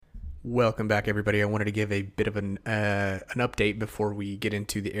Welcome back, everybody. I wanted to give a bit of an update before we get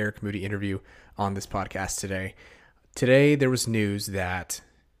into the Eric Moody interview on this podcast today. Today, there was news that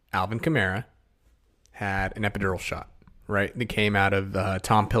Alvin Kamara had an epidural shot, right? That came out of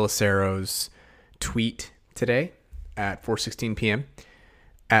Tom Pelissero's tweet today at 4:16 p.m.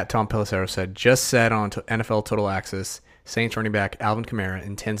 At Tom Pelissero said, just said on NFL Total Access, Saints running back Alvin Kamara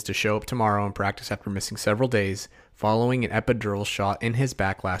intends to show up tomorrow and practice after missing several days following an epidural shot in his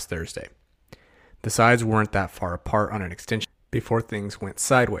back last Thursday. The sides weren't that far apart on an extension before things went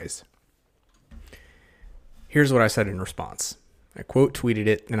sideways. Here's what I said in response. I quote tweeted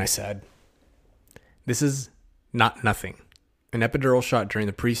it and I said, "This is not nothing. An epidural shot during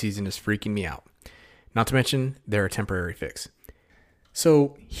the preseason is freaking me out. Not to mention they're a temporary fix."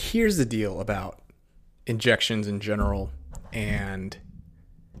 So here's the deal about injections in general and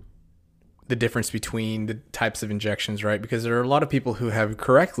the difference between the types of injections, right? Because there are a lot of people who have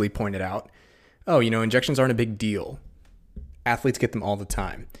correctly pointed out, injections aren't a big deal. Athletes get them all the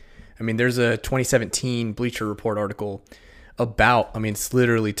time. I mean, there's a 2017 Bleacher Report article it's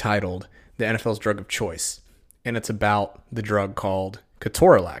literally titled The NFL's Drug of Choice. And it's about the drug called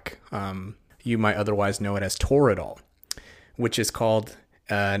ketorolac. You might otherwise know it as Toradol, which is called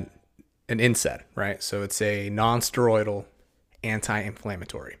an NSAID, right? So it's a non-steroidal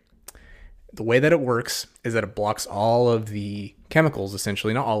anti-inflammatory. The way that it works is that it blocks all of the chemicals,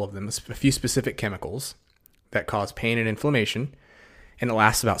 essentially, not all of them, a few specific chemicals that cause pain and inflammation, and it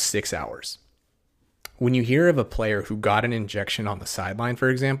lasts about 6 hours. When you hear of a player who got an injection on the sideline, for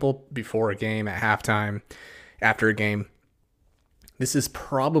example, before a game, at halftime, after a game, this is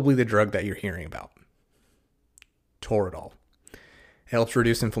probably the drug that you're hearing about. Toradol. It helps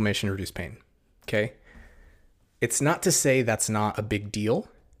reduce inflammation and reduce pain. Okay? It's not to say that's not a big deal.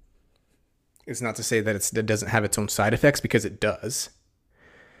 It's not to say that it doesn't have its own side effects, because it does.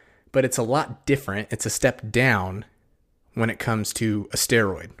 But it's a lot different. It's a step down when it comes to a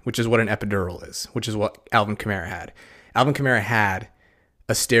steroid, which is what an epidural is, which is what Alvin Kamara had. Alvin Kamara had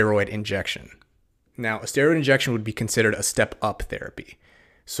a steroid injection. Now, a steroid injection would be considered a step-up therapy.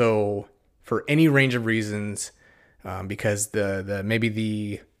 So for any range of reasons, because maybe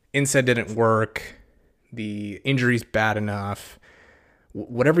the NSAID didn't work, the injury's bad enough,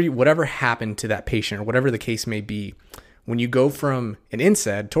 whatever happened to that patient, or whatever the case may be, when you go from an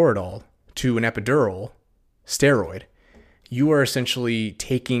NSAID, Toradol, to an epidural, steroid, you are essentially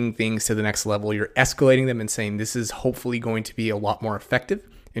taking things to the next level. You're escalating them and saying this is hopefully going to be a lot more effective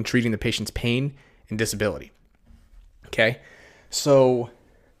in treating the patient's pain and disability. Okay? So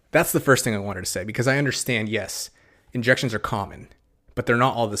that's the first thing I wanted to say, because I understand, yes, injections are common, but they're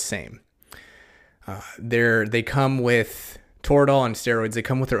not all the same. They come with Toradol and steroids. They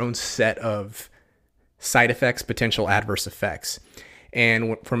come with their own set of side effects, potential adverse effects.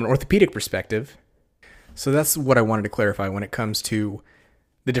 And from an orthopedic perspective, so that's what I wanted to clarify when it comes to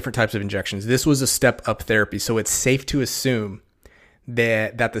the different types of injections. This was a step-up therapy, so it's safe to assume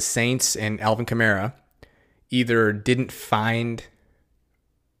that the Saints and Alvin Kamara either didn't find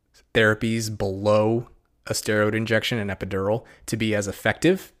therapies below a steroid injection and epidural to be as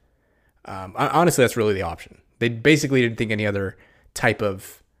effective. Honestly, that's really the option. They basically didn't think any other type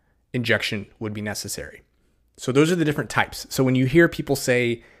of injection would be necessary. So those are the different types. So when you hear people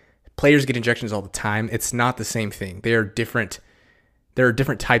say players get injections all the time, it's not the same thing. They are different. There are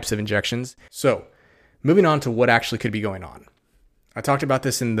different types of injections. So moving on to what actually could be going on. I talked about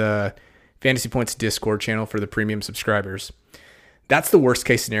this in the Fantasy Points Discord channel for the premium subscribers. That's the worst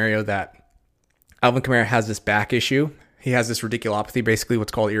case scenario, that Alvin Kamara has this back issue. He has this radiculopathy, basically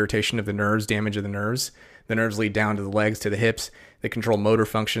what's called irritation of the nerves, damage of the nerves. The nerves lead down to the legs, to the hips. They control motor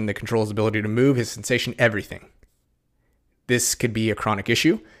function. They control his ability to move, his sensation, everything. This could be a chronic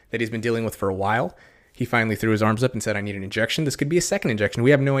issue that he's been dealing with for a while. He finally threw his arms up and said, "I need an injection." This could be a second injection.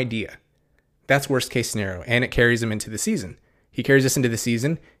 We have no idea. That's worst case scenario. And it carries him into the season. He carries this into the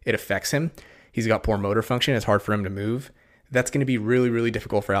season. It affects him. He's got poor motor function. It's hard for him to move. That's going to be really, really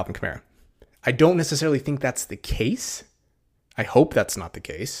difficult for Alvin Kamara. I don't necessarily think that's the case. I hope that's not the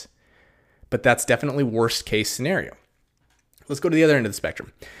case. But that's definitely worst case scenario. Let's go to the other end of the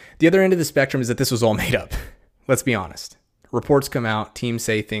spectrum. The other end of the spectrum is that this was all made up. Let's be honest. Reports come out, teams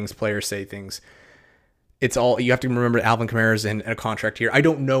say things, players say things. It's all, you have to remember Alvin Kamara's in a contract here. I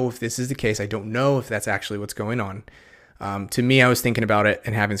don't know if this is the case. I don't know if that's actually what's going on. To me, I was thinking about it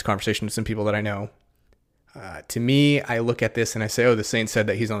and having this conversation with some people that I know. To me, I look at this and I say, the Saints said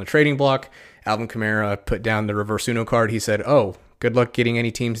that he's on the trading block. Alvin Kamara put down the reverse Uno card. He said, good luck getting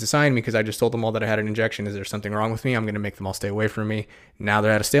any teams to sign me because I just told them all that I had an injection. Is there something wrong with me? I'm going to make them all stay away from me. Now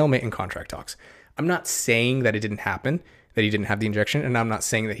they're at a stalemate in contract talks. I'm not saying that it didn't happen. that he didn't have the injection. And I'm not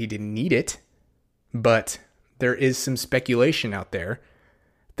saying that he didn't need it, but there is some speculation out there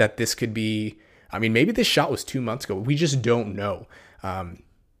that this could be, I mean, maybe this shot was 2 months ago. We just don't know. I'm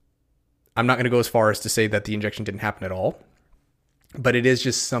not going to go as far as to say that the injection didn't happen at all, but it is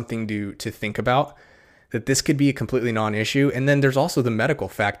just something to think about, that this could be a completely non-issue. And then there's also the medical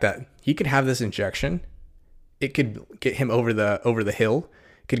fact that he could have this injection. It could get him over the hill,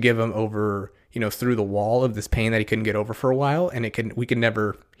 could give him over, through the wall of this pain that he couldn't get over for a while. And we could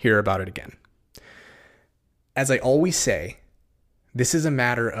never hear about it again. As I always say, this is a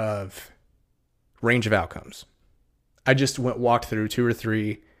matter of range of outcomes. I just walked through 2 or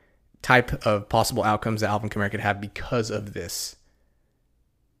 3 type of possible outcomes that Alvin Kamara could have because of this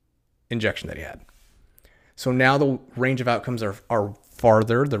injection that he had. So now the range of outcomes are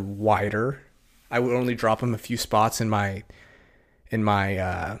farther, they're wider. I would only drop him a few spots in my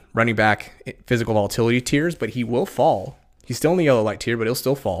running back physical volatility tiers, but he will fall. He's still in the yellow light tier, but he'll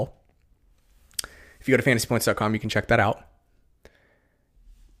still fall. If you go to fantasypoints.com, you can check that out.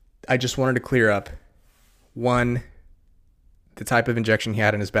 I just wanted to clear up, one, the type of injection he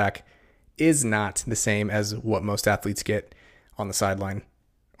had in his back is not the same as what most athletes get on the sideline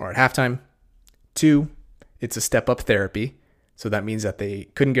or at halftime. 2, it's a step-up therapy. So that means that they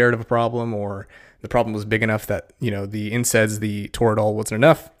couldn't get rid of a problem, or the problem was big enough that, the NSAIDs, the Toradol wasn't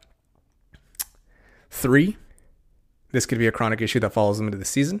enough. 3, this could be a chronic issue that follows him into the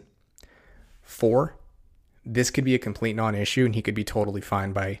season. 4, this could be a complete non-issue and he could be totally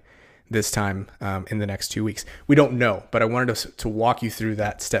fine by this time in the next 2 weeks. We don't know, but I wanted to walk you through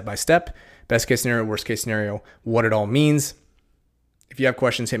that step by step. Best case scenario, worst case scenario, what it all means. If you have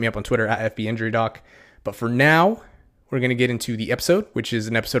questions, hit me up on Twitter at FBInjuryDoc. But for now, we're going to get into the episode, which is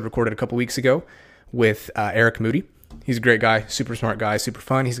an episode recorded a couple weeks ago with Eric Moody. He's a great guy, super smart guy, super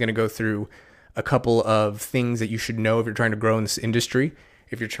fun. He's going to go through a couple of things that you should know if you're trying to grow in this industry,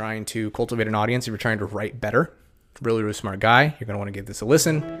 if you're trying to cultivate an audience, if you're trying to write better. Really, really smart guy. You're going to want to give this a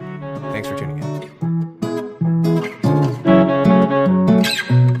listen. Thanks for tuning in.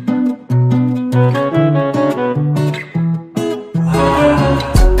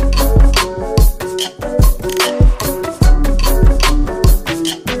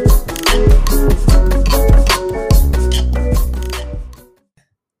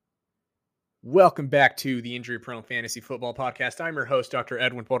 Welcome back to the Injury Prone Fantasy Football Podcast. I'm your host, Dr.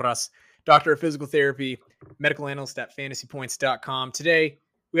 Edwin Porras, Doctor of Physical Therapy, medical analyst at fantasypoints.com. Today,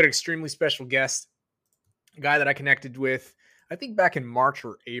 we got an extremely special guest, a guy that I connected with, I think back in March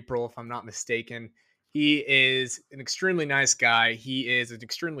or April, if I'm not mistaken. He is an extremely nice guy. He is an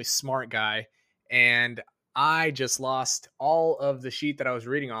extremely smart guy. And I just lost all of the sheet that I was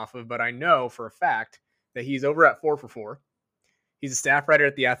reading off of, but I know for a fact that he's over at 4 for 4. He's a staff writer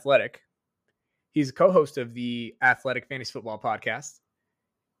at The Athletic. He's a co-host of the Athletic Fantasy Football Podcast.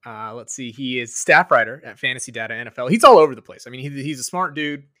 Let's see. He is staff writer at Fantasy Data NFL. He's all over the place. I mean, he's a smart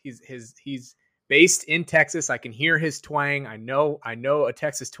dude. He's based in Texas. I can hear his twang. I know a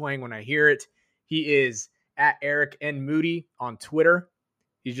Texas twang when I hear it. He is at Eric N. Moody on Twitter.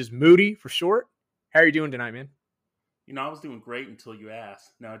 He's just Moody for short. How are you doing tonight, man? I was doing great until you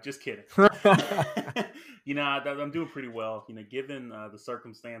asked. No, just kidding. I'm doing pretty well. Given the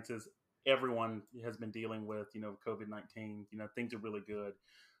circumstances everyone has been dealing with, COVID-19, things are really good.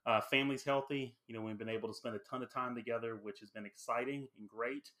 Family's healthy. We've been able to spend a ton of time together, which has been exciting and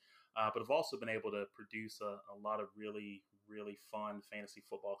great. But I've also been able to produce a lot of really, really fun fantasy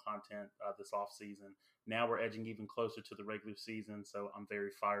football content this off season. Now we're edging even closer to the regular season, so I'm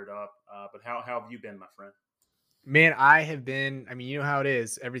very fired up. But how have you been, my friend? Man, I have been, you know how it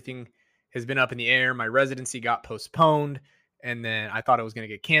is. Everything has been up in the air. My residency got postponed, and then I thought it was going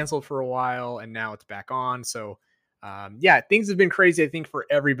to get canceled for a while, and now it's back on. So, things have been crazy, I think, for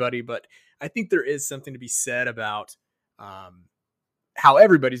everybody, but I think there is something to be said about how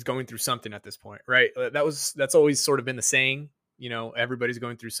everybody's going through something at this point, right? That's always sort of been the saying, everybody's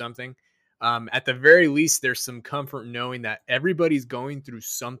going through something. At the very least, there's some comfort knowing that everybody's going through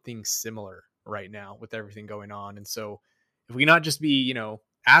something similar right now with everything going on. And so if we not just be,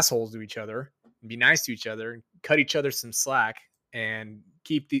 assholes to each other and be nice to each other and cut each other some slack and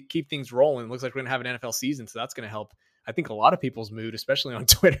keep things rolling, it looks like we're going to have an NFL season. So that's going to help, I think, a lot of people's mood, especially on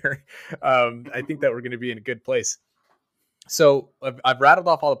Twitter. I think that we're going to be in a good place. So I've rattled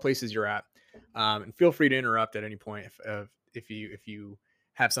off all the places you're at, and feel free to interrupt at any point if you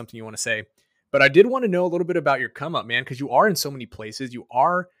have something you want to say. But I did want to know a little bit about your come up, man, because you are in so many places. You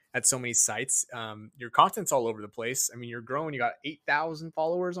are at so many sites. Your content's all over the place. You're growing. You got 8,000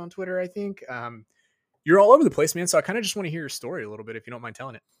 followers on Twitter, I think. You're all over the place, man. So I kind of just want to hear your story a little bit, if you don't mind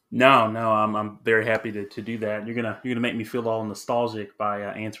telling it. No, I'm very happy to do that. You're gonna make me feel all nostalgic by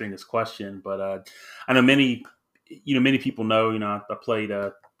answering this question. But I know many people know. I played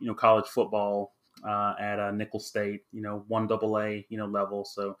college football at Nickel State. 1 AA level.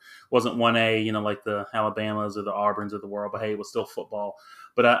 So wasn't 1A. Like the Alabamas or the Auburns of the world. But hey, it was still football.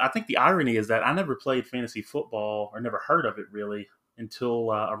 But I think the irony is that I never played fantasy football or never heard of it really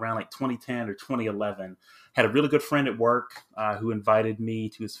until around like 2010 or 2011. Had a really good friend at work who invited me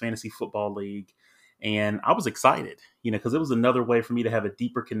to his fantasy football league. And I was excited, because it was another way for me to have a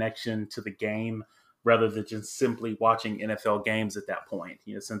deeper connection to the game rather than just simply watching NFL games at that point.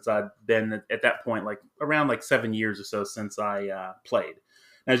 Since I'd been at that point, like around like 7 years or so since I played.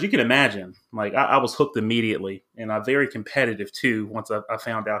 Now, as you can imagine, like I was hooked immediately and very competitive too once I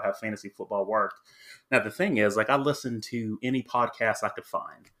found out how fantasy football worked. Now, the thing is, like I listened to any podcast I could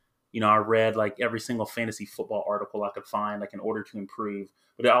find. I read like every single fantasy football article I could find, like in order to improve.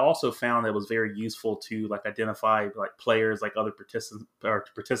 But I also found that it was very useful to like identify like players, like other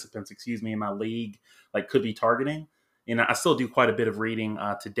participants, in my league, like could be targeting. And I still do quite a bit of reading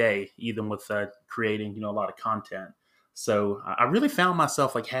today, even with creating, a lot of content. So I really found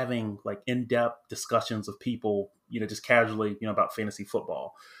myself like having like in-depth discussions of people, just casually, about fantasy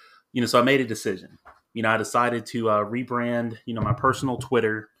football. So I made a decision. I decided to rebrand, my personal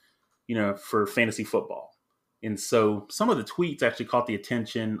Twitter, for fantasy football. And so some of the tweets actually caught the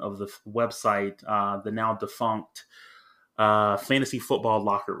attention of the website, the now defunct Fantasy Football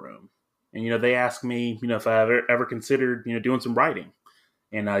Locker Room. And, they asked me, if I ever considered, doing some writing.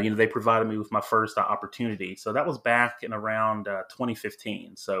 And, they provided me with my first opportunity. So that was back in around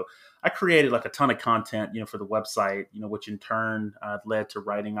 2015. So I created like a ton of content, for the website, which in turn led to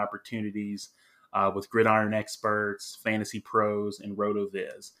writing opportunities with Gridiron Experts, Fantasy Pros, and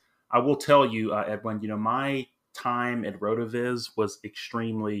RotoViz. I will tell you, Edwin, my time at RotoViz was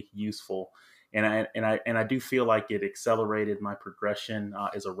extremely useful. And I do feel like it accelerated my progression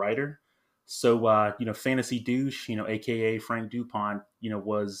as a writer. So, Fantasy Douche, AKA Frank DuPont,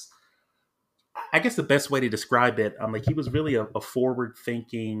 was, I guess the best way to describe it, like he was really a forward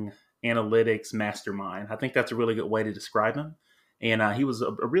thinking analytics mastermind. I think that's a really good way to describe him. And he was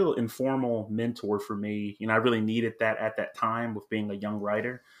a real informal mentor for me. I really needed that at that time with being a young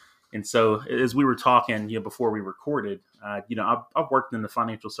writer. And so, as we were talking, before we recorded, I've worked in the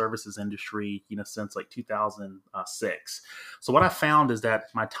financial services industry, since like 2006. So what I found is that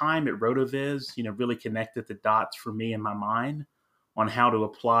my time at RotoViz, really connected the dots for me in my mind on how to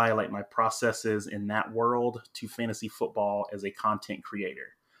apply like my processes in that world to fantasy football as a content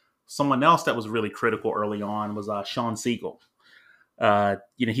creator. Someone else that was really critical early on was Sean Siegel.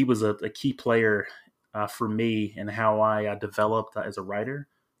 He was a key player for me in how I developed as a writer.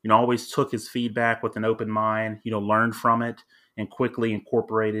 Always took his feedback with an open mind, learned from it and quickly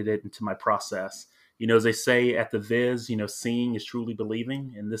incorporated it into my process. As they say at the Viz, seeing is truly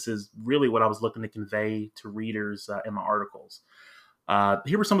believing. And this is really what I was looking to convey to readers in my articles.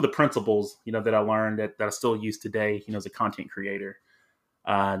 Here were some of the principles, that I learned that I still use today, as a content creator.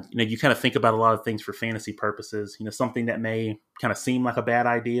 You kind of think about a lot of things for fantasy purposes. Something that may kind of seem like a bad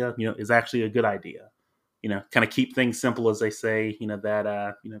idea, is actually a good idea. Kind of keep things simple, as they say,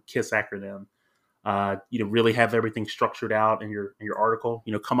 that, KISS acronym. Really have everything structured out in your article,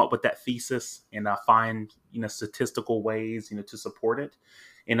 come up with that thesis and find, statistical ways, to support it.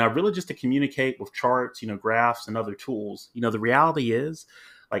 And really just to communicate with charts, graphs and other tools. The reality is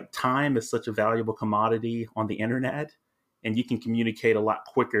like time is such a valuable commodity on the internet, and you can communicate a lot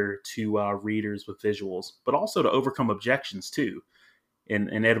quicker to readers with visuals, but also to overcome objections too.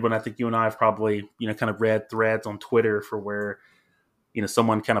 And Edwin, I think you and I have probably, kind of read threads on Twitter for where,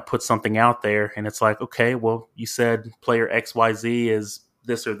 someone kind of puts something out there and it's like, okay, well, you said player XYZ is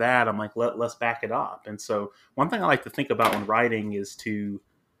this or that. I'm like, let's back it up. And so one thing I like to think about when writing is to,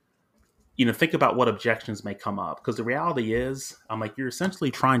 think about what objections may come up. Because the reality is, I'm like, you're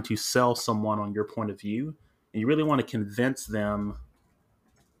essentially trying to sell someone on your point of view. And you really want to convince them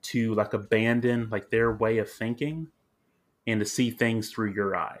to like abandon like their way of thinking and to see things through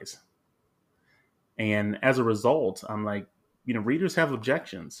your eyes. And as a result, I'm like, readers have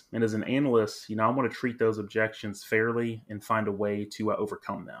objections. And as an analyst, I want to treat those objections fairly and find a way to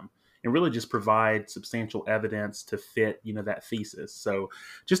overcome them and really just provide substantial evidence to fit, that thesis. So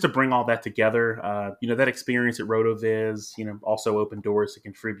just to bring all that together, that experience at RotoViz, also opened doors to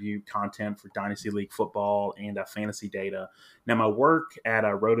contribute content for Dynasty League football and fantasy data. Now, my work at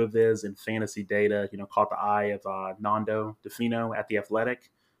RotoViz and fantasy data, caught the eye of Nando DeFino at The Athletic,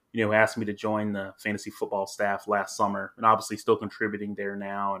 who asked me to join the fantasy football staff last summer, and obviously still contributing there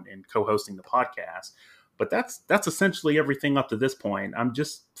now and co-hosting the podcast. But that's essentially everything up to this point. I'm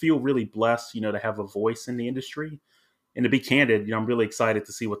just feel really blessed, to have a voice in the industry. And to be candid, I'm really excited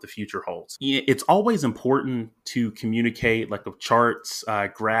to see what the future holds. It's always important to communicate like with charts,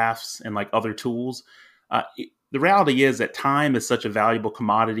 graphs, and like other tools. The reality is that time is such a valuable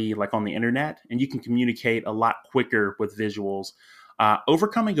commodity, like on the internet, and you can communicate a lot quicker with visuals.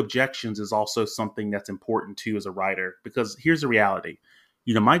 Overcoming objections is also something that's important too as a writer, because here's the reality.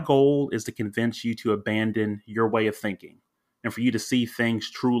 My goal is to convince you to abandon your way of thinking and for you to see things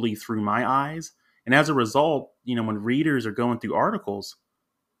truly through my eyes. And as a result, when readers are going through articles,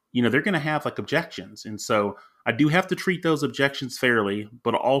 they're going to have like objections. And so I do have to treat those objections fairly,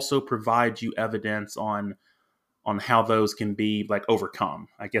 but also provide you evidence on how those can be like overcome,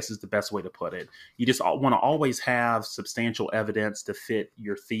 I guess is the best way to put it. You just want to always have substantial evidence to fit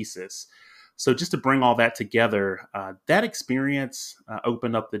your thesis. So just to bring all that together, that experience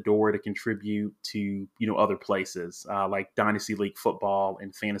opened up the door to contribute to, other places like Dynasty League football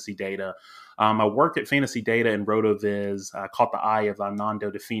and fantasy data. I work at Fantasy Data and RotoViz caught the eye of Nando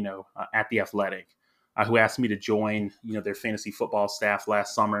DeFino at The Athletic, who asked me to join, their fantasy football staff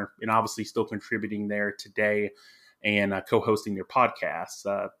last summer, and obviously still contributing there today and co-hosting their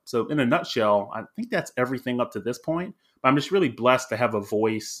podcast. So in a nutshell, I think that's everything up to this point. But I'm just really blessed to have a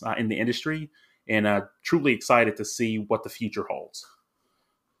voice in the industry and truly excited to see what the future holds.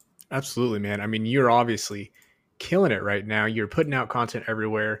 Absolutely, man. I mean, you're obviously killing it right now. You're putting out content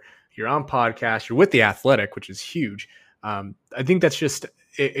everywhere. You're on podcasts. You're with The Athletic, which is huge. I think that's just,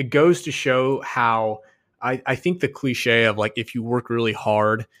 it goes to show how I think the cliche of like, if you work really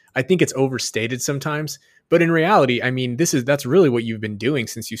hard, I think it's overstated sometimes. But in reality, I mean, that's really what you've been doing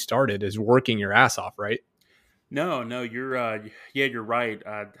since you started, is working your ass off, right? No, you're right.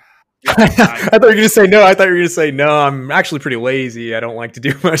 I thought you were going to say no. I thought you were going to say no. I'm actually pretty lazy. I don't like to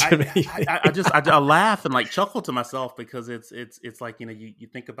do much of anything. I laugh and like chuckle to myself because it's like you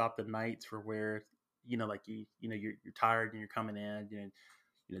think about the nights for where like you're tired and you're coming in.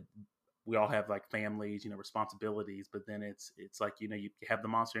 We all have like families, responsibilities, but then it's like you have the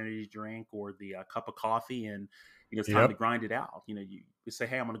Monster Energy drink or the cup of coffee, and it's time to grind it out. You say,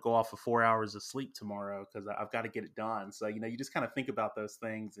 hey, I'm going to go off for 4 hours of sleep tomorrow because I've got to get it done. So you just kind of think about those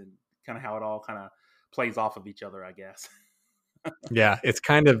things and kind of how it all kind of plays off of each other, I guess. Yeah, it's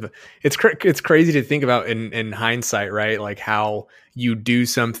kind of it's crazy to think about in hindsight, right? Like how you do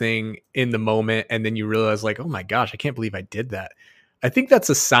something in the moment and then you realize like, oh my gosh, I can't believe I did that. I think that's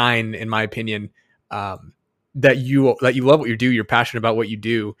a sign, in my opinion, that you love what you do, you're passionate about what you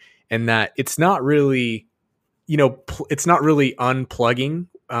do, and that it's not really, it's not really unplugging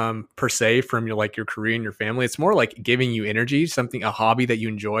per se from your career and your family. It's more like giving you energy, a hobby that you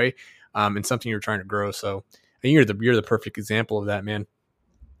enjoy, and something you're trying to grow. So I think you're the perfect example of that, man.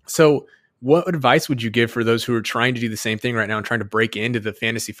 So what advice would you give for those who are trying to do the same thing right now and trying to break into the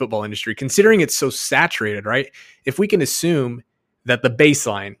fantasy football industry, considering it's so saturated, right? If we can assume that the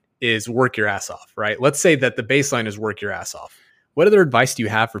baseline is work your ass off, right? Let's say that the baseline is work your ass off. What other advice do you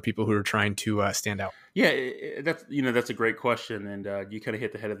have for people who are trying to stand out? Yeah, that's a great question, and you kind of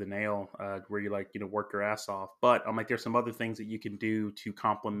hit the head of the nail where you work your ass off. But I'm like, there's some other things that you can do to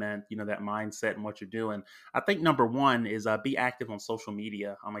complement that mindset and what you're doing. I think number one is be active on social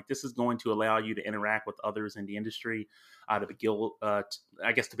media. I'm like, this is going to allow you to interact with others in the industry to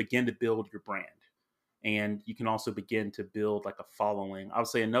begin to build your brand. And you can also begin to build like a following. I would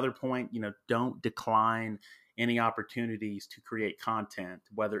say another point, don't decline any opportunities to create content,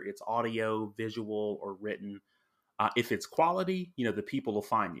 whether it's audio, visual, or written. If it's quality, the people will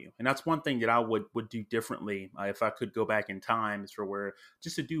find you. And that's one thing that I would do differently if I could go back in time, is for where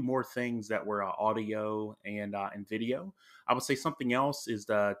just to do more things that were audio and video. I would say something else is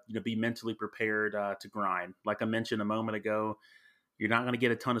to be mentally prepared to grind. Like I mentioned a moment ago, you're not going to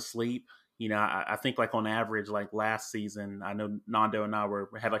get a ton of sleep. I think like on average, like last season, I know Nando and I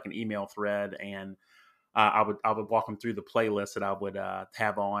had like an email thread, and I would walk them through the playlist that I would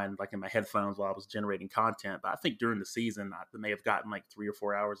have on like in my headphones while I was generating content. But I think during the season, I may have gotten like 3 or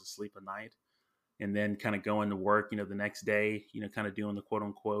 4 hours of sleep a night, and then kind of going to work, the next day, kind of doing the quote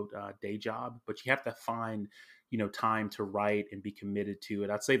unquote day job. But you have to find, time to write and be committed to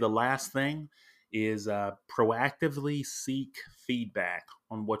it. I'd say the last thing is proactively seek feedback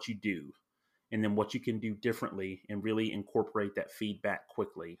on what you do, and then what you can do differently, and really incorporate that feedback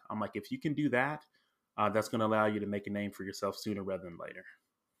quickly. I'm like, if you can do that, that's going to allow you to make a name for yourself sooner rather than later.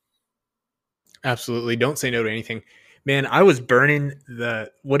 Absolutely. Don't say no to anything. Man, I was burning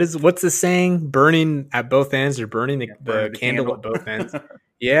what's the saying? Burning at both ends, or burning the candle at both ends.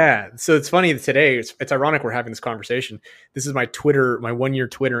 Yeah. So it's funny today. It's ironic we're having this conversation. This is my 1-year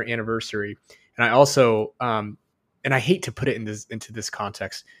Twitter anniversary. And I also, and I hate to put it into this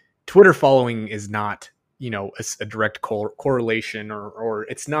context, Twitter following is not, a direct correlation, or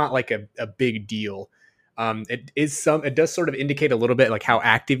it's not like a big deal. It does sort of indicate a little bit like how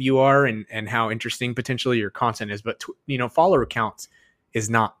active you are and how interesting potentially your content is. But, follower counts is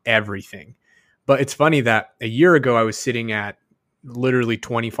not everything. But it's funny that a year ago I was sitting at literally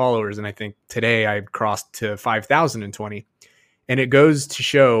 20 followers. And I think today I crossed to 5,020. And it goes to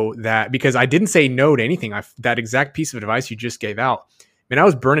show that, because I didn't say no to anything, that exact piece of advice you just gave out, I mean, I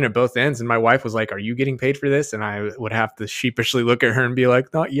was burning at both ends. And my wife was like, "Are you getting paid for this?" And I would have to sheepishly look at her and be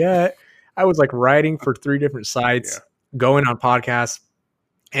like, "Not yet." I was like writing for 3 different sites, going on podcasts.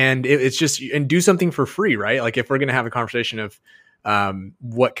 And it's just, and do something for free, right? Like if we're going to have a conversation of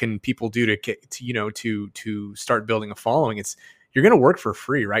what can people do to start building a following, it's, you're going to work for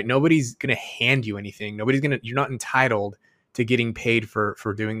free, right? Nobody's going to hand you anything. You're not entitled to getting paid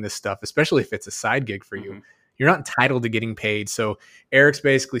for doing this stuff, especially if it's a side gig for you. You're not entitled to getting paid. So Eric's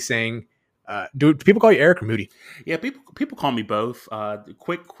basically saying, do people call you Eric or Moody? Yeah, people call me both.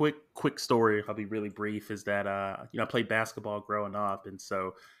 Quick story. I'll be really brief. Is that I played basketball growing up, and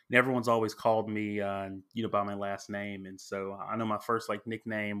so everyone's always called me by my last name, and so I know my first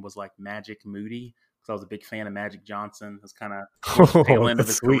nickname was Magic Moody, because I was a big fan of Magic Johnson. It was kind of the tail end of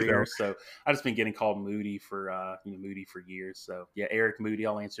his career, though. So I just been getting called Moody for Moody for years. So yeah, Eric Moody.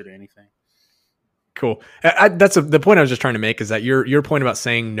 I'll answer to anything. Cool. That's the point I was just trying to make, is that your point about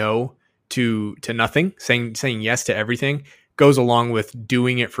saying no to nothing, saying yes to everything, goes along with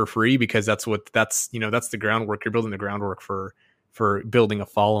doing it for free, because that's the groundwork. You're building the groundwork for building a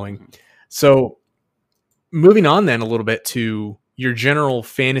following. So moving on then a little bit to your general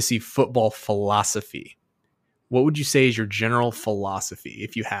fantasy football philosophy. What would you say is your general philosophy,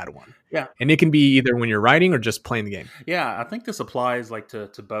 if you had one? Yeah. And it can be either when you're writing or just playing the game. Yeah, I think this applies to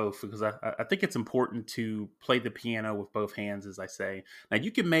both, because I think it's important to play the piano with both hands, as I say. Now, you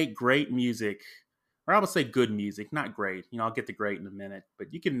can make great music, or I would say good music, not great. I'll get to great in a minute,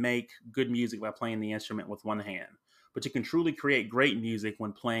 but you can make good music by playing the instrument with one hand. But you can truly create great music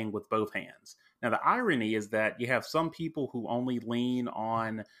when playing with both hands. Now, the irony is that you have some people who only lean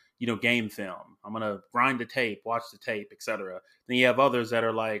on game film. I'm going to grind the tape, watch the tape, etc. Then you have others that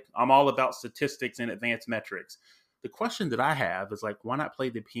are like, I'm all about statistics and advanced metrics. The question that I have is why not play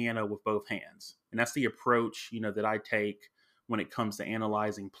the piano with both hands? And that's the approach, that I take when it comes to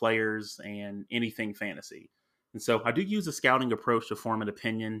analyzing players and anything fantasy. And so I do use a scouting approach to form an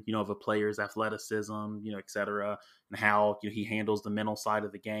opinion, of a player's athleticism, etc., and how he handles the mental side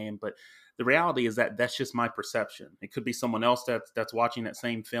of the game. But the reality is that that's just my perception. It could be someone else that's watching that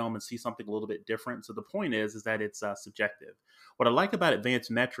same film and see something a little bit different. So the point is that it's subjective. What I like about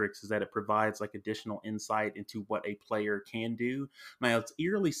advanced metrics is that it provides additional insight into what a player can do. Now, it's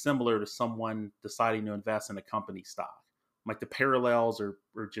eerily similar to someone deciding to invest in a company stock. The parallels are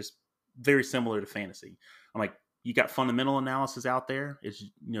just very similar to fantasy. You got fundamental analysis out there. It's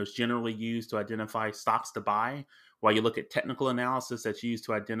generally used to identify stocks to buy, while you look at technical analysis that's used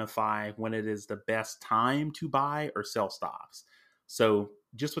to identify when it is the best time to buy or sell stocks. So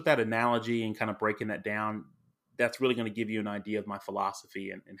just with that analogy and kind of breaking that down, that's really going to give you an idea of my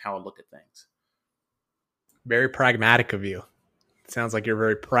philosophy and how I look at things. Very pragmatic of you. It sounds like you're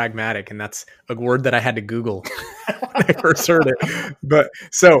very pragmatic, and that's a word that I had to Google when I first heard it. But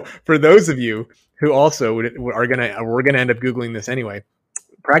so for those of you who also we're gonna end up Googling this anyway.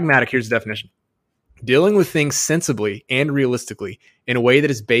 Pragmatic, here's the definition: dealing with things sensibly and realistically in a way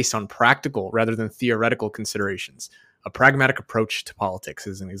that is based on practical rather than theoretical considerations. A pragmatic approach to politics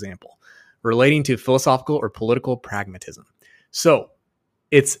is an example, relating to philosophical or political pragmatism. So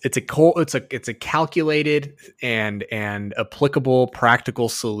it's a calculated and applicable practical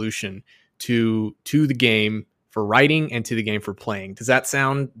solution to the game for writing and to the game for playing. Does that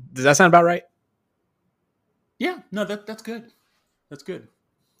sound about right? Yeah, no, that's good. That's good.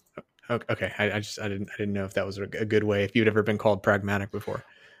 Okay, I didn't know if that was a good way, if you'd ever been called pragmatic before.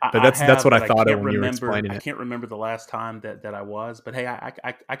 But that's what I thought of when you were explaining it. I can't remember the last time that I was, but hey,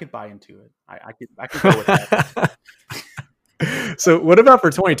 I could buy into it. I could go with that. So what about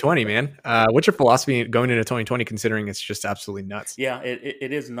for 2020, man? What's your philosophy going into 2020, considering it's just absolutely nuts? Yeah,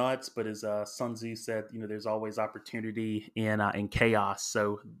 it is nuts, but as Sun Tzu said, there's always opportunity in chaos.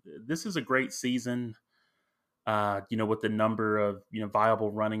 So this is a great season. With the number of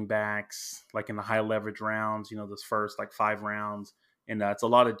viable running backs, in the high leverage rounds, those first 5 rounds, and it's a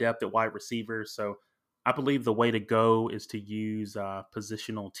lot of depth at wide receivers. So I believe the way to go is to use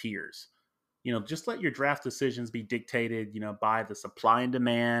positional tiers. just let your draft decisions be dictated, by the supply and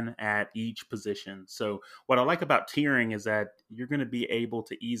demand at each position. So what I like about tiering is that you're going to be able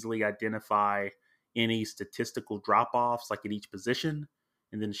to easily identify any statistical drop offs, like at each position,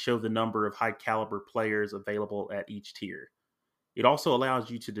 and then show the number of high caliber players available at each tier. It also allows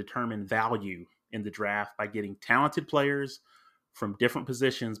you to determine value in the draft by getting talented players from different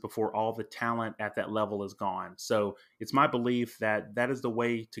positions before all the talent at that level is gone. So it's my belief that that is the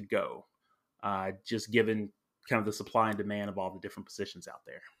way to go, just given kind of the supply and demand of all the different positions out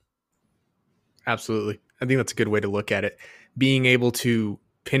there. Absolutely. I think that's a good way to look at it. Being able to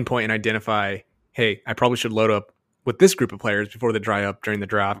pinpoint and identify, hey, I probably should load up with this group of players before they dry up during the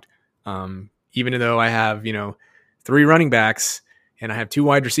draft. Even though I have, 3 running backs and I have 2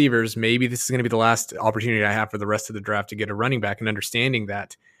 wide receivers, maybe this is going to be the last opportunity I have for the rest of the draft to get a running back, and understanding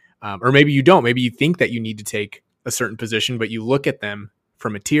that. Or maybe you don't. Maybe you think that you need to take a certain position, but you look at them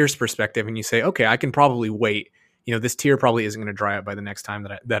from a tier's perspective and you say, okay, I can probably wait. This tier probably isn't going to dry up by the next time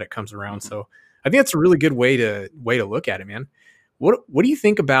that it comes around. Mm-hmm. So I think that's a really good way to look at it, man. What do you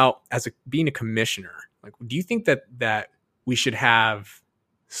think about being a commissioner? Like, do you think that we should have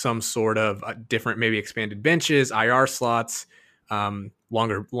some sort of different, maybe expanded benches, IR slots,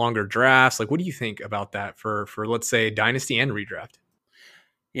 longer drafts? Like, what do you think about that for let's say dynasty and redraft?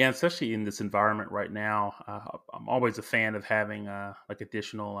 Yeah, especially in this environment right now, I'm always a fan of having like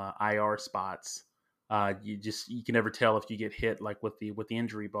additional IR spots. You can never tell if you get hit like with the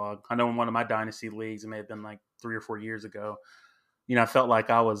injury bug. I know in one of my dynasty leagues, it may have been like 3 or 4 years ago. I felt like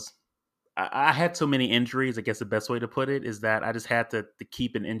I had so many injuries. I guess the best way to put it is that I just had to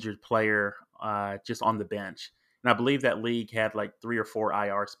keep an injured player just on the bench. And I believe that league had like 3 or 4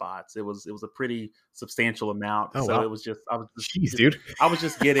 IR spots. It was a pretty substantial amount. Oh, so wow. it was just Jeez, dude. I was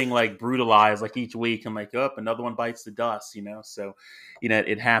just getting like brutalized like each week. I'm like, up, another one bites the dust, So,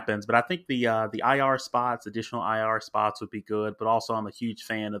 it happens. But I think the IR spots, additional IR spots would be good. But also, I'm a huge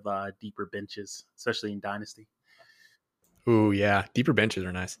fan of deeper benches, especially in Dynasty. Ooh, yeah, deeper benches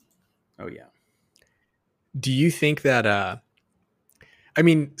are nice. Oh yeah. Do you think that?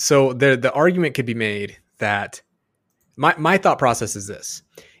 So the argument could be made that my thought process is this: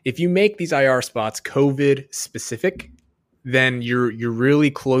 if you make these IR spots COVID specific, then you're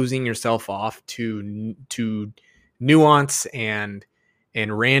really closing yourself off to nuance and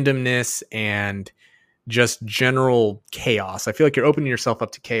randomness and just general chaos. I feel like you're opening yourself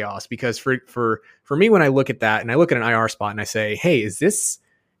up to chaos, because for me, when I look at that and I look at an IR spot and I say, hey, is this,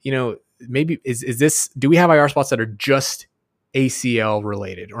 maybe is this, do we have IR spots that are just ACL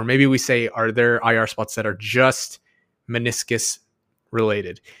related? Or maybe we say, are there IR spots that are just meniscus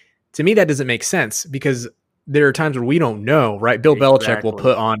related? To me, that doesn't make sense, because there are times where we don't know, right? Bill Belichick will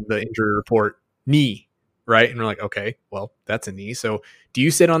put on the injury report knee, right? And we're like, okay, well, that's a knee. So do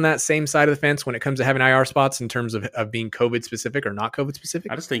you sit on that same side of the fence when it comes to having IR spots in terms of being COVID specific or not COVID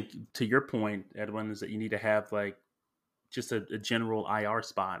specific? I just think, to your point, Edwin, is that you need to have like just a general IR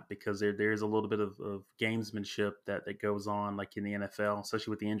spot, because there is a little bit of gamesmanship that goes on, like in the NFL,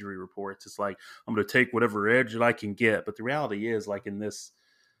 especially with the injury reports. It's like, I'm going to take whatever edge that I can get. But the reality is, like in this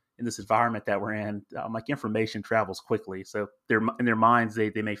environment that we're in, like information travels quickly. So they're in their minds,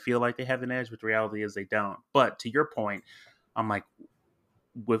 they may feel like they have an edge, but the reality is they don't. But to your point, I'm like,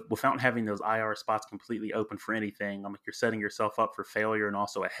 without having those IR spots completely open for anything, I'm like, you're setting yourself up for failure and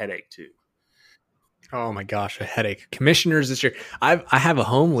also a headache too. Oh my gosh, a headache. Commissioners this year. I have a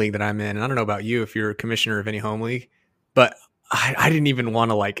home league that I'm in, and I don't know about you if you're a commissioner of any home league, but I didn't even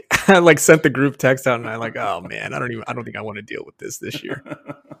want to like sent the group text out, and I like, oh man, I don't think I want to deal with this year.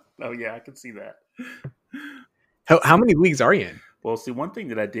 Oh yeah, I can see that. How many leagues are you in? Well, see, one thing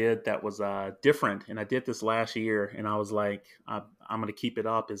that I did that was different, and I did this last year, and I was like, I'm going to keep it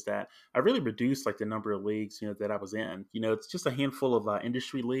up, is that I really reduced like the number of leagues, that I was in. It's just a handful of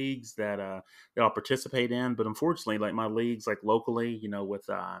industry leagues that I'll participate in. But unfortunately, like my leagues, like locally, with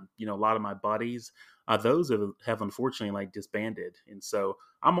a lot of my buddies, those have unfortunately like disbanded, and so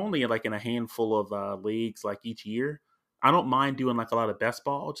I'm only like in a handful of leagues like each year. I don't mind doing like a lot of best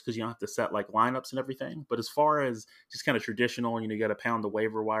ball, just because you don't have to set like lineups and everything. But as far as just kind of traditional, you got to pound the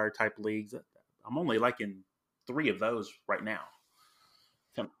waiver wire type leagues, I'm only like in 3 of those right now.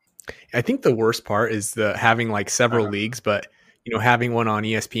 I think the worst part is having like several leagues, but having one on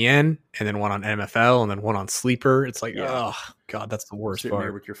ESPN and then one on MFL and then one on Sleeper. It's like, oh God, that's the worst sitting part.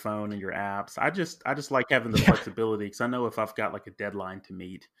 There with your phone and your apps. I just like having the flexibility, because I know if I've got like a deadline to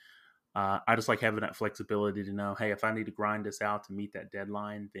meet, I just like having that flexibility to know, hey, if I need to grind this out to meet that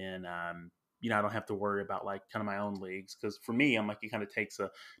deadline, then I don't have to worry about like kind of my own leagues. Because for me, I'm like, it kind of takes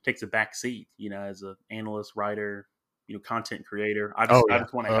a back seat, as an analyst, writer, content creator. I Oh just I yeah.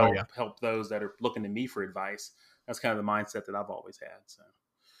 just want to Oh yeah. help those that are looking to me for advice. That's kind of the mindset that I've always had. So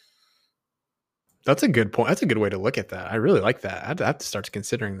That's a good point. That's a good way to look at that. I really like that. I'd have to start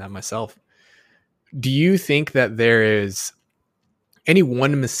considering that myself. Do you think that there is any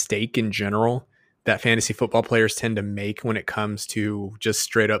one mistake in general that fantasy football players tend to make when it comes to just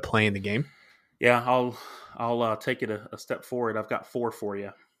straight up playing the game? yeah, I'll take it a step forward. I've got four for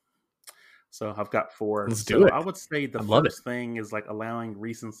you. So I've got four. Let's do So it. I would say the I love it. first thing is like allowing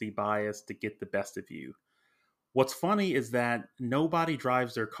recency bias to get the best of you. What's funny is that nobody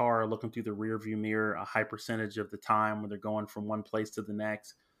drives their car looking through the rearview mirror a high percentage of the time when they're going from one place to the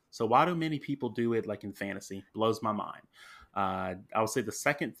next. So why do many people do it like in fantasy? Blows my mind. I would say the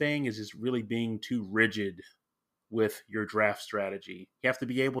second thing is just really being too rigid with your draft strategy. You have to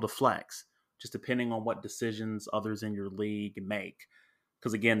be able to flex, just depending on what decisions others in your league make.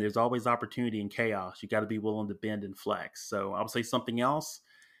 Because again, there's always opportunity in chaos. You got to be willing to bend and flex. So I would say something else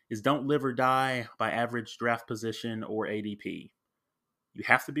is don't live or die by average draft position or ADP. You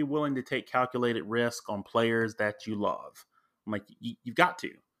have to be willing to take calculated risk on players that you love. I'm like, you've got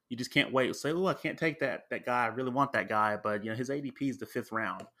to. You just can't wait. Say, oh, I can't take that guy. I really want that guy, but his ADP is the fifth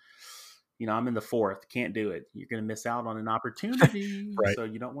round. I'm in the fourth. Can't do it. You're going to miss out on an opportunity. Right. So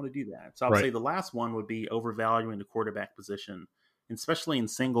you don't want to do that. So I would Right. say the last one would be overvaluing the quarterback position, especially in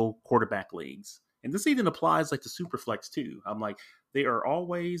single quarterback leagues. And this even applies like to Superflex too. I'm like, there are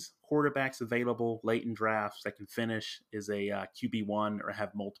always quarterbacks available late in drafts that can finish as a QB1 or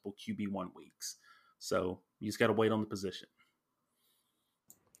have multiple QB1 weeks. So you just got to wait on the position.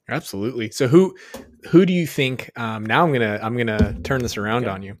 Absolutely. So who do you think? Now I'm gonna turn this around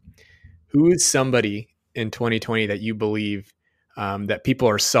Okay. on you. Who is somebody in 2020 that you believe that people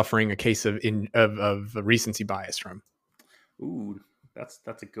are suffering a case of recency bias from? Ooh, that's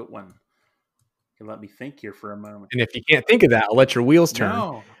a good one. You can let me think here for a moment. And if you can't think of that, I'll let your wheels turn.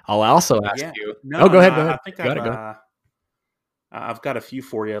 No, I'll also ask yeah, you. Oh, no, go no. ahead. Go I ahead. think Got it. Go ahead. I've got a few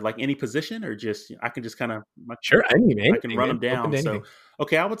for you. Like any position, or just I can just kind of Sure. I can Anything, run man. them Open down. to So, anything.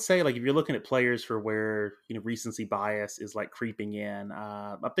 okay, I would say like if you're looking at players for where recency bias is like creeping in,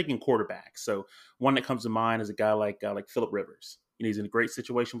 I'm thinking quarterbacks. So one that comes to mind is a guy like Phillip Rivers. He's in a great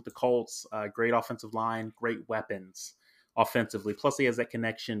situation with the Colts, great offensive line, great weapons offensively. Plus, he has that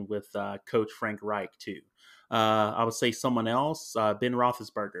connection with Coach Frank Reich too. I would say someone else, Ben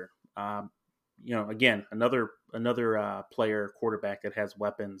Roethlisberger. Again, another player quarterback that has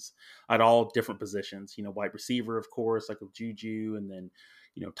weapons at all different positions. Wide receiver, of course, like with Juju, and then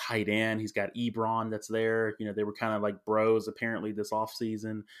tight end. He's got Ebron that's there. They were kind of like bros apparently this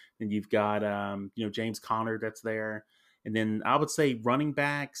offseason. Then you've got James Conner that's there, and then I would say running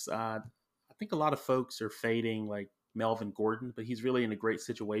backs. I think a lot of folks are fading like Melvin Gordon, but he's really in a great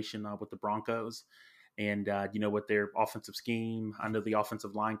situation with the Broncos. And, with their offensive scheme, I know the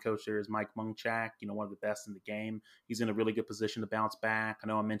offensive line coach there is Mike Munchak, one of the best in the game. He's in a really good position to bounce back. I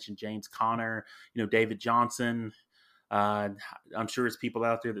know I mentioned James Conner, David Johnson. I'm sure there's people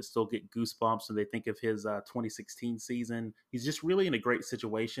out there that still get goosebumps when they think of his 2016 season. He's just really in a great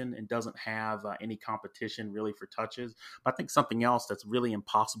situation and doesn't have any competition really for touches. But I think something else that's really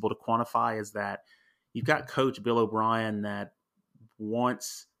impossible to quantify is that you've got Coach Bill O'Brien that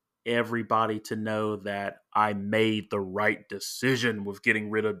wants everybody to know that I made the right decision with getting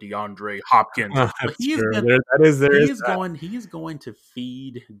rid of DeAndre Hopkins. Oh, So that's true. There is that. he is going to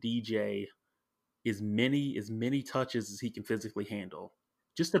feed DJ as many touches as he can physically handle,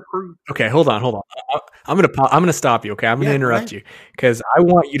 just to prove. Okay, hold on. I'm gonna stop you. Okay, I'm gonna Yeah, go interrupt ahead. you because I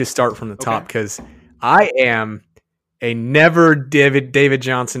want you to start from the Okay. top because I am a never David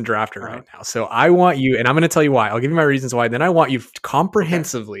Johnson drafter Uh-huh. right now. So I want you, and I'm going to tell you why. I'll give you my reasons why. Then I want you to Okay.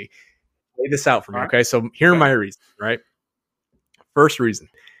 comprehensively lay this out for All me. right. Okay, so here are Okay. my reasons. Right, first reason,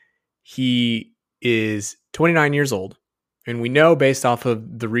 he is 29 years old, and we know based off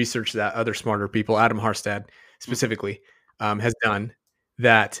of the research that other smarter people, Adam Harstad Mm-hmm. specifically, has done,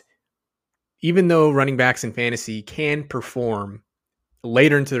 that even though running backs in fantasy can perform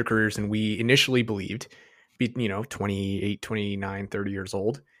later into their careers than we initially believed, 28, 29, 30 years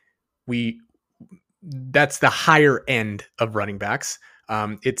old, we that's the higher end of running backs.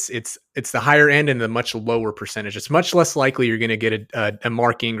 It's the higher end and the much lower percentage. It's much less likely you're going to get a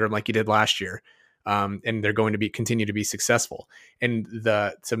Mark Ingram like you did last year, and they're going to continue to be successful. And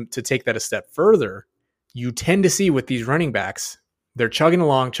to take that a step further, you tend to see with these running backs, they're chugging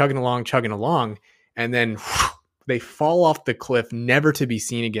along, and then they fall off the cliff, never to be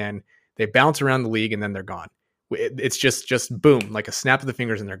seen again. They bounce around the league, and then they're gone. It's just boom, like a snap of the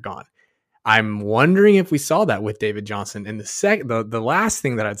fingers, and they're gone. I'm wondering if we saw that with David Johnson. And the last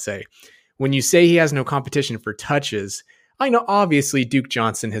thing that I'd say when you say he has no competition for touches, I know obviously Duke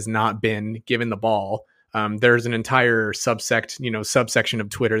Johnson has not been given the ball. There's an entire subsection of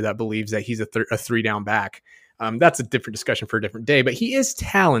Twitter that believes that he's a three down back. That's a different discussion for a different day, but he is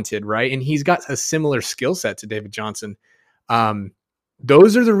talented, right? And he's got a similar skill set to David Johnson.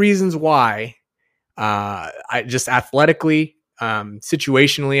 Those are the reasons why I just athletically,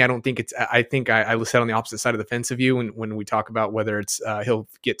 situationally, I don't think it's, I think I sat on the opposite side of the fence of you when we talk about whether it's he'll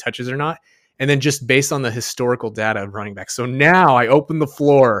get touches or not. And then just based on the historical data of running backs. So now I open the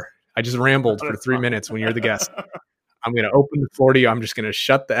floor. I just rambled for 3 minutes when you're the guest. I'm going to open the floor to you. I'm just going to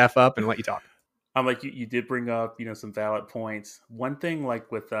shut the F up and let you talk. I'm like, you did bring up, some valid points. One thing,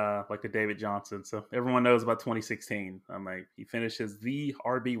 like with a David Johnson, so everyone knows about 2016. I'm like, he finishes the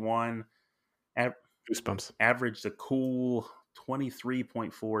RB1, Goosebumps. averaged a cool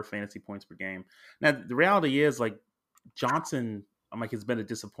 23.4 fantasy points per game. Now, the reality is, like, Johnson, I'm like, has been a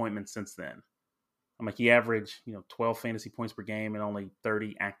disappointment since then. I'm like, he averaged, 12 fantasy points per game in only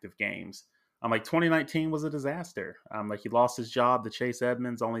 30 active games. I'm like, 2019 was a disaster. Like, he lost his job to Chase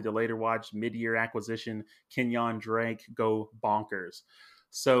Edmonds, only to later watch mid-year acquisition Kenyon Drake go bonkers.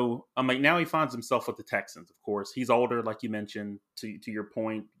 So I'm like, now he finds himself with the Texans. Of course, he's older, like you mentioned. To your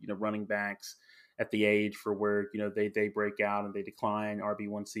point, running backs at the age for where they break out and they decline,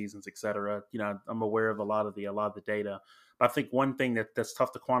 RB1 seasons, etc. I'm aware of a lot of the data. But I think one thing that's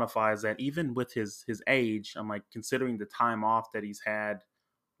tough to quantify is that even with his age, I'm like, considering the time off that he's had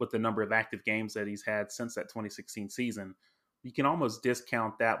with the number of active games that he's had since that 2016 season, you can almost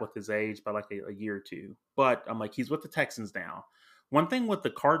discount that with his age by like a year or two. But I'm like, he's with the Texans now. One thing with the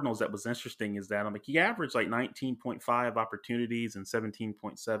Cardinals that was interesting is that I'm like, he averaged like 19.5 opportunities and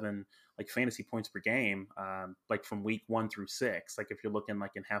 17.7 like fantasy points per game, like from week 1 through 6. Like if you're looking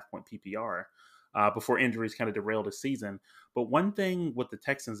like in half point PPR, before injuries kind of derailed his season. But one thing with the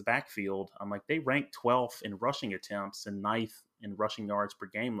Texans backfield, I'm like, they ranked 12th in rushing attempts and 9th in rushing yards per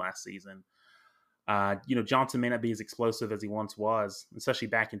game last season. Johnson may not be as explosive as he once was, especially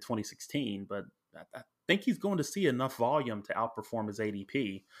back in 2016, but I think he's going to see enough volume to outperform his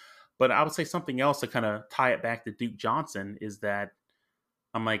ADP. But I would say something else to kind of tie it back to Duke Johnson is that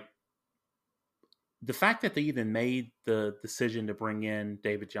I'm like, the fact that they even made the decision to bring in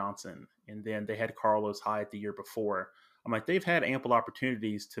David Johnson and then they had Carlos Hyde the year before, I'm like, they've had ample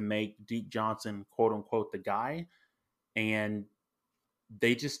opportunities to make Duke Johnson, quote unquote, the guy. And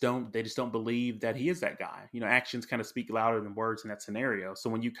they just don't believe that he is that guy. Actions kind of speak louder than words in that scenario. So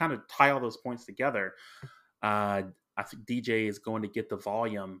when you kind of tie all those points together, I think DJ is going to get the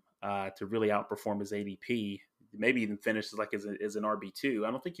volume to really outperform his ADP. Maybe even finish like as an RB2.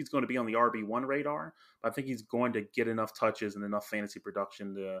 I don't think he's going to be on the RB1 radar, but I think he's going to get enough touches and enough fantasy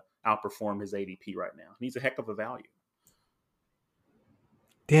production to outperform his ADP right now. He's a heck of a value.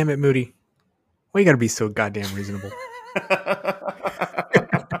 Damn it, Moody. Why you got to be so goddamn reasonable?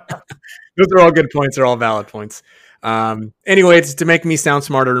 Those are all good points. They're all valid points. Anyway, it's to make me sound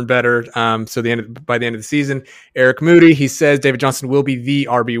smarter and better. So by the end of the season, Eric Moody, he says David Johnson will be the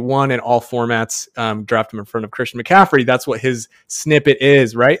RB1 in all formats. Draft him in front of Christian McCaffrey. That's what his snippet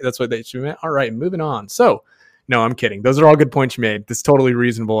is, right? That's what they should meant. All right, moving on. So, no, I'm kidding. Those are all good points you made. This is totally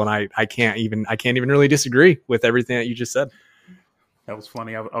reasonable, and I can't even really disagree with everything that you just said. That was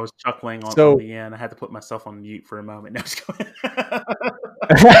funny. I was chuckling on the end. I had to put myself on mute for a moment.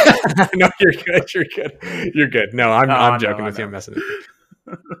 No, you're good. You're good. No, I'm joking with you. I'm messing with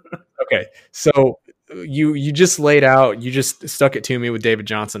you. Okay, so you just laid out. You just stuck it to me with David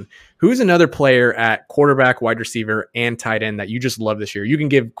Johnson. Who's another player at quarterback, wide receiver, and tight end that you just love this year? You can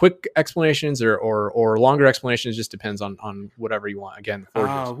give quick explanations or longer explanations. Just depends on whatever you want. Again,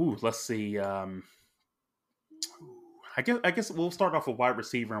 let's see. I guess we'll start off with wide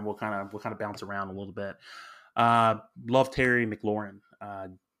receiver and we'll kind of bounce around a little bit. Love Terry McLaurin.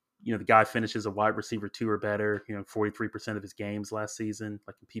 The guy finishes a wide receiver 2 or better. 43% of his games last season,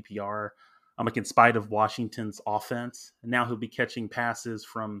 like in PPR. Like in spite of Washington's offense, and now he'll be catching passes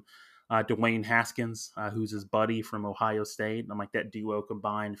from Dwayne Haskins, who's his buddy from Ohio State. I'm like, that duo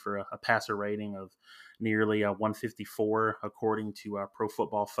combined for a passer rating of nearly 154, according to Pro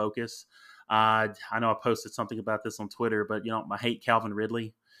Football Focus. I know I posted something about this on Twitter, but I hate Calvin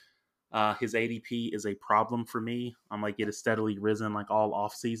Ridley. His ADP is a problem for me. I'm like, it has steadily risen like all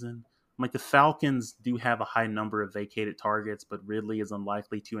off season. I'm like, the Falcons do have a high number of vacated targets, but Ridley is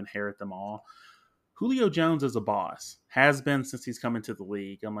unlikely to inherit them all. Julio Jones is a boss, has been since he's come into the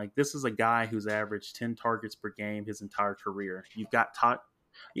league. I'm like, this is a guy who's averaged 10 targets per game his entire career. You've got Todd.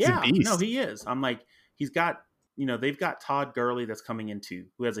 Yeah, no, he is. I'm like, he's got, they've got Todd Gurley that's coming into,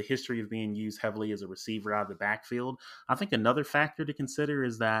 who has a history of being used heavily as a receiver out of the backfield. I think another factor to consider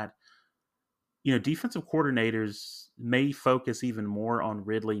is that defensive coordinators may focus even more on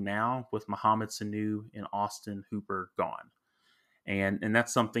Ridley now with Mohamed Sanu and Austin Hooper gone. And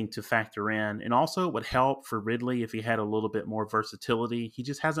that's something to factor in. And also, it would help for Ridley if he had a little bit more versatility. He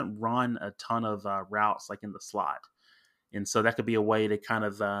just hasn't run a ton of routes like in the slot. And so that could be a way to kind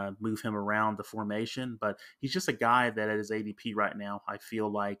of move him around the formation. But he's just a guy that at his ADP right now, I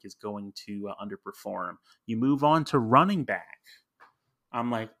feel like is going to underperform. You move on to running back. I'm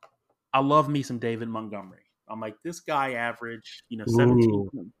like, I love me some David Montgomery. I'm like, this guy averaged, 17. Ooh.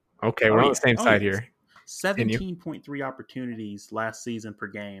 Okay, Oh, we're on the yeah. same Oh, side yeah. here. Continue. 17.3 opportunities last season per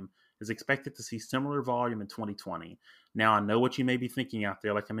game, is expected to see similar volume in 2020. Now, I know what you may be thinking out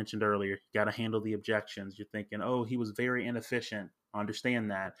there. Like I mentioned earlier, you got to handle the objections. You're thinking, oh, he was very inefficient. I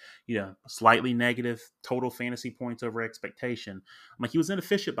understand that. Slightly negative total fantasy points over expectation. I'm like, he was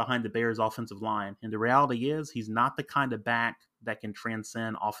inefficient behind the Bears' offensive line. And the reality is, he's not the kind of back that can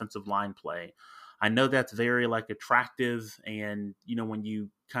transcend offensive line play. I know that's very attractive, and when you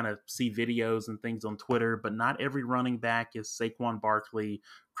kind of see videos and things on Twitter, but not every running back is Saquon Barkley,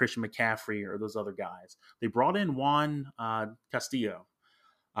 Christian McCaffrey, or those other guys. They brought in Juan Castillo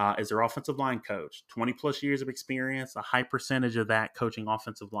as their offensive line coach, 20 plus years of experience, a high percentage of that coaching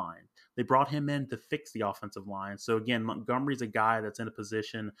offensive line. They brought him in to fix the offensive line. So again, Montgomery's a guy that's in a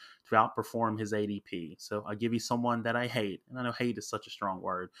position to outperform his ADP. So I'll give you someone that I hate, and I know hate is such a strong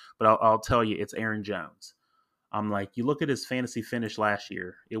word, but I'll tell you it's Aaron Jones. I'm like, you look at his fantasy finish last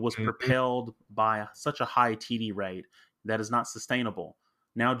year, it was Mm-hmm. propelled by such a high TD rate that is not sustainable.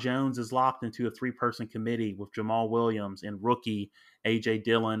 Now Jones is locked into a 3-person committee with Jamal Williams and rookie AJ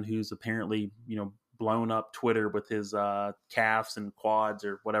Dillon, who's apparently, blown up Twitter with his calves and quads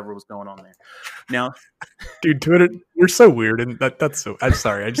or whatever was going on there. Now, Dude, Twitter, we're so weird, and that's so. I'm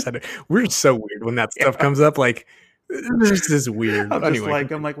sorry, I just had to. We're so weird when that stuff yeah, comes up. Like, this is weird. I'm just Anyway,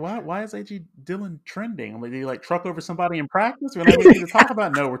 like, I'm continue. like, why is AJ Dillon trending? I'm like, did he truck over somebody in practice? We don't have anything to talk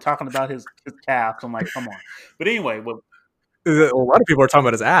about. No, we're talking about his calves. I'm like, come on. But anyway, well, A lot of people are talking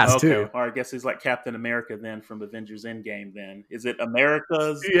about his ass okay, too. or I guess he's like Captain America then from Avengers Endgame. Then is it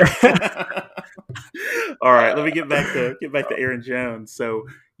America's? Yeah. All right, let me get back to Aaron Jones. So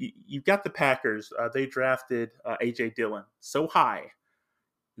you've got the Packers. They drafted AJ Dillon so high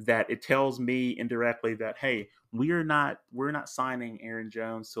that it tells me indirectly that hey, we're not signing Aaron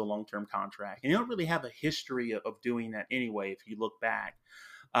Jones to a long term contract, and you don't really have a history of doing that anyway. If you look back,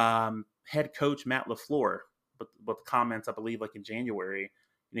 head coach Matt LaFleur, but the comments I believe in January,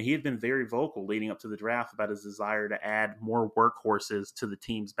 he had been very vocal leading up to the draft about his desire to add more workhorses to the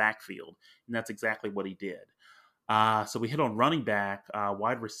team's backfield, and that's exactly what he did. So we hit on running back,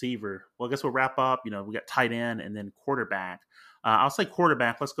 wide receiver. Well, I guess we'll wrap up. We got tight end and then quarterback. I'll say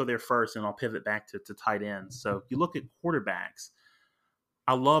quarterback. Let's go there first, and I'll pivot back to tight ends. So you look at quarterbacks.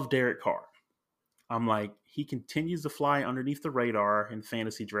 I love Derek Carr. I'm like, he continues to fly underneath the radar in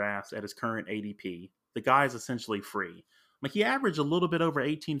fantasy drafts at his current ADP. The guy is essentially free. Like, he averaged a little bit over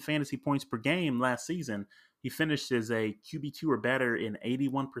 18 fantasy points per game last season. He finished as a QB2 or better in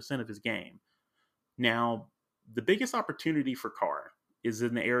 81% of his game. Now, the biggest opportunity for Carr is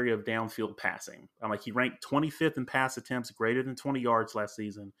in the area of downfield passing. He ranked 25th in pass attempts greater than 20 yards last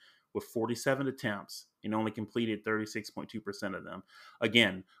season with 47 attempts and only completed 36.2% of them.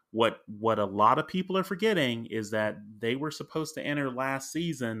 Again, what a lot of people are forgetting is that they were supposed to enter last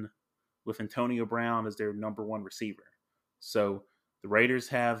season with Antonio Brown as their number one receiver. So the Raiders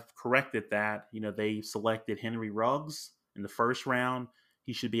have corrected that. They selected Henry Ruggs in the first round.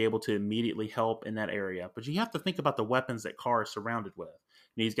 He should be able to immediately help in that area. But you have to think about the weapons that Carr is surrounded with.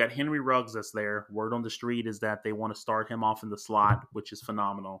 He's got Henry Ruggs that's there. Word on the street is that they want to start him off in the slot, which is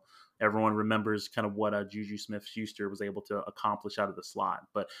phenomenal. Everyone remembers kind of what Juju Smith-Schuster was able to accomplish out of the slot.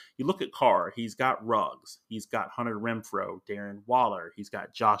 But you look at Carr, he's got Ruggs, he's got Hunter Renfrow, Darren Waller, he's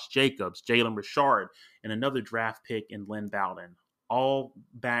got Josh Jacobs, Jalen Richard, and another draft pick in Lynn Bowden. All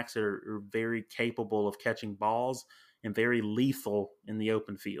backs are very capable of catching balls and very lethal in the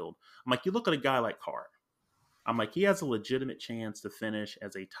open field. I'm like, you look at a guy like Carr. I'm like, he has a legitimate chance to finish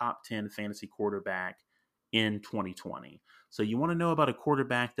as a top 10 fantasy quarterback in 2020. So you want to know about a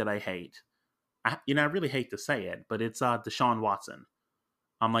quarterback that I hate? I really hate to say it, but it's Deshaun Watson.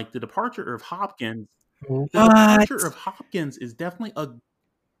 I'm like, the departure of Hopkins. The What? departure of Hopkins is definitely a.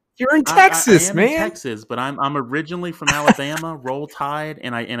 You're in I Texas, am in man. Texas, but I'm originally from Alabama, Roll Tide,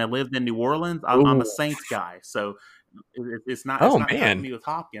 and I lived in New Orleans. I'm a Oh, Saints guy, so it's oh not hurting man. me with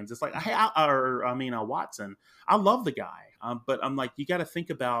Hopkins. It's like, hey, Watson. I love the guy, but I'm like, you got to think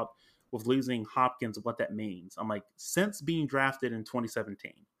about with losing Hopkins what that means. I'm like, since being drafted in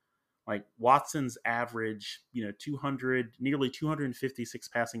 2017, Like Watson's average, 256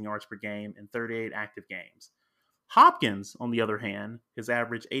 passing yards per game in 38 active games. Hopkins, on the other hand, has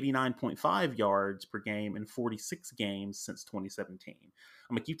averaged 89.5 yards per game in 46 games since 2017.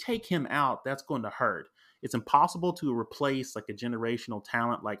 I'm like, you take him out, that's going to hurt. It's impossible to replace like a generational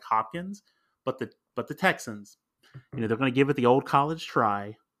talent like Hopkins, but the Texans, they're going to give it the old college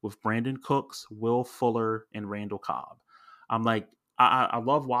try with Brandon Cooks, Will Fuller, and Randall Cobb. I'm like, I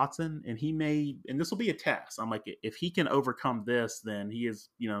love Watson, and he may, and this will be a test. I'm like, if he can overcome this, then he is,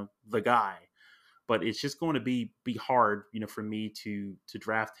 the guy. But it's just going to be hard, for me to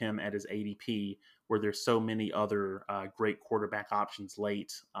draft him at his ADP, where there's so many other great quarterback options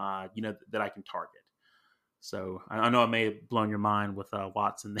late, that I can target. So I know I may have blown your mind with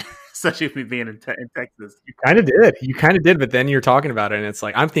Watson there, especially if me being in Texas. You kind of did, but then you're talking about it, and it's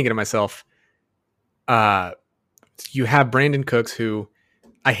like I'm thinking to myself, you have Brandon Cooks, who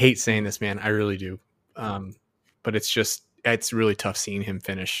I hate saying this, man, I really do, but it's really tough seeing him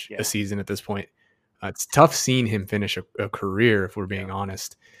finish a season at this point. It's tough seeing him finish a career, if we're being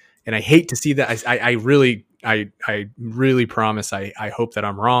honest, and I hate to see that. I really promise. I hope that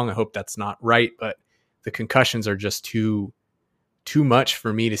I'm wrong. I hope that's not right, but the concussions are just too much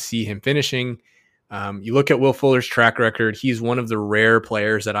for me to see him finishing. You look at Will Fuller's track record. He's one of the rare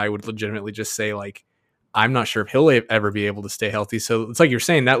players that I would legitimately just say, like, I'm not sure if he'll ever be able to stay healthy. So it's like you're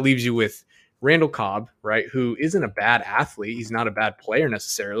saying, that leaves you with Randall Cobb, right? Who isn't a bad athlete. He's not a bad player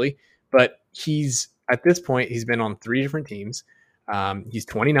necessarily, but at this point, he's been on 3 different teams. He's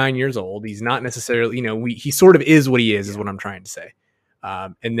 29 years old. He's not necessarily, he sort of is what he is what I'm trying to say.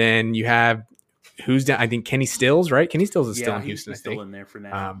 And then you have, who's down? I think Kenny Stills, right? Kenny Stills is still in Houston. He's still in there for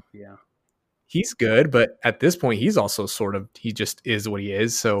now. He's good, but at this point, he's also he just is what he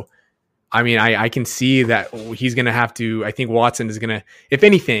is. So, I mean, I can see that he's going to have to. I think Watson is going to, if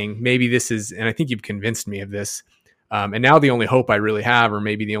anything, maybe this is, and I think you've convinced me of this. And now the only hope I really have, or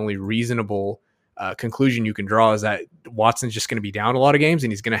maybe the only reasonable conclusion you can draw, is that Watson's just going to be down a lot of games,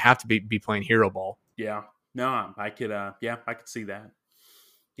 and he's going to have to be playing hero ball. Yeah, no, I could see that.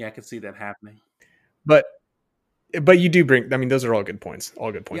 Yeah, I could see that happening. But you do bring. I mean, those are all good points.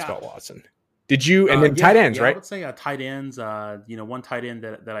 All good points about Watson. Did you? And then tight ends, right? I would say tight ends. One tight end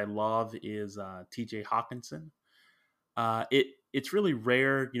that I love is T.J. Hawkinson. It's really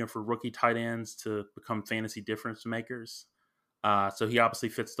rare, for rookie tight ends to become fantasy difference makers. So he obviously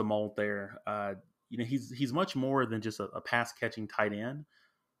fits the mold there. He's much more than just a pass catching tight end.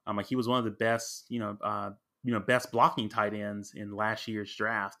 Like he was one of the best, best blocking tight ends in last year's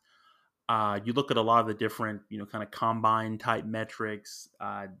draft. You look at a lot of the different, kind of combine type metrics,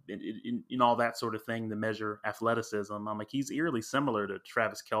 in all that sort of thing to measure athleticism. I'm like, he's eerily similar to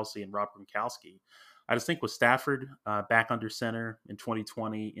Travis Kelce and Rob Gronkowski. I just think with Stafford back under center in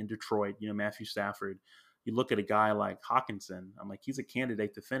 2020 in Detroit, Matthew Stafford, you look at a guy like Hawkinson, I'm like, he's a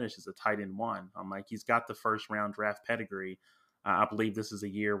candidate to finish as a tight end 1. I'm like, he's got the first round draft pedigree. I believe this is a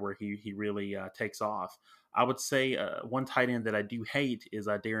year where he really takes off. I would say one tight end that I do hate is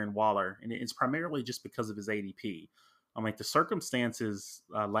Darren Waller, and it's primarily just because of his ADP. I'm like, the circumstances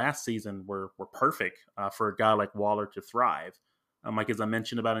last season were perfect for a guy like Waller to thrive. Like, as I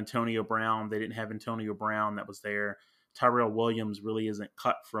mentioned about Antonio Brown, they didn't have Antonio Brown that was there. Tyrell Williams really isn't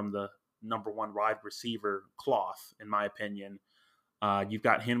cut from the number 1 wide receiver cloth, in my opinion. You've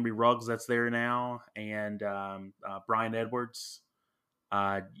got Henry Ruggs that's there now, and Brian Edwards.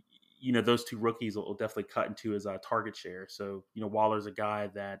 Those 2 rookies will definitely cut into his target share. So, Waller's a guy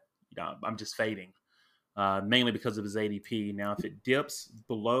that I'm just fading, mainly because of his ADP. Now, if it dips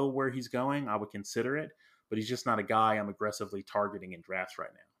below where he's going, I would consider it, but he's just not a guy I'm aggressively targeting in drafts right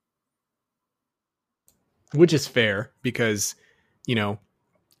now. Which is fair because,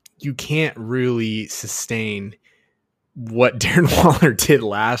 you can't really sustain what Darren Waller did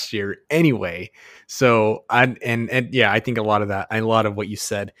last year anyway. So I think a lot of what you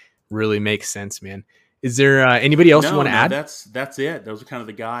said really makes sense, man. Is there anybody else you want to add? That's it. Those are kind of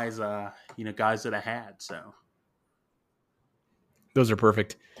the guys, guys that I had. So those are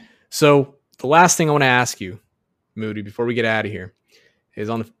perfect. So the last thing I want to ask you, Moody, before we get out of here, is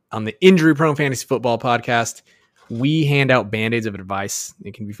on the Injury Prone Fantasy Football Podcast, we hand out band-aids of advice.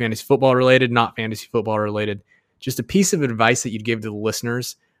 It can be fantasy football related, not fantasy football related. Just a piece of advice that you'd give to the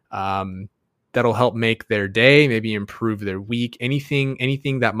listeners that'll help make their day, maybe improve their week, anything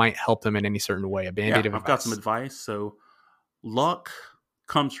that might help them in any certain way. A band-aid of advice. I've got some advice. So luck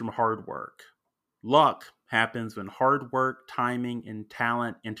comes from hard work. Luck happens when hard work, timing, and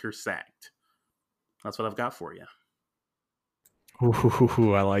talent intersect. That's what I've got for you.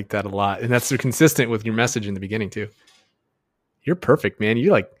 Ooh, I like that a lot. And that's consistent with your message in the beginning too. You're perfect, man.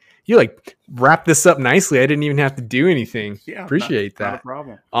 You like wrap this up nicely. I didn't even have to do anything. Yeah, Appreciate not a that.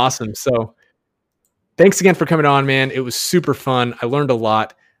 problem. Awesome. So thanks again for coming on, man. It was super fun. I learned a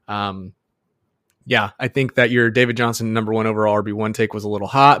lot. Yeah, I think that your David Johnson number 1 overall RB1 take was a little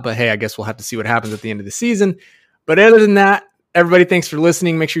hot, but hey, I guess we'll have to see what happens at the end of the season. But other than that, everybody, thanks for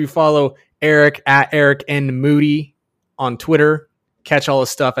listening. Make sure you follow Eric at Eric and Moody on Twitter. Catch all his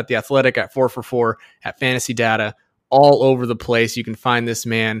stuff at The Athletic, at 4for4, at Fantasy Data, all over the place. You can find this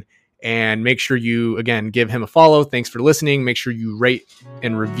man, and make sure you, again, give him a follow. Thanks for listening. Make sure you rate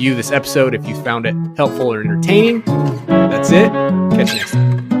and review this episode if you found it helpful or entertaining. That's it. Catch you next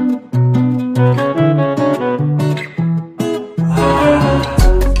time.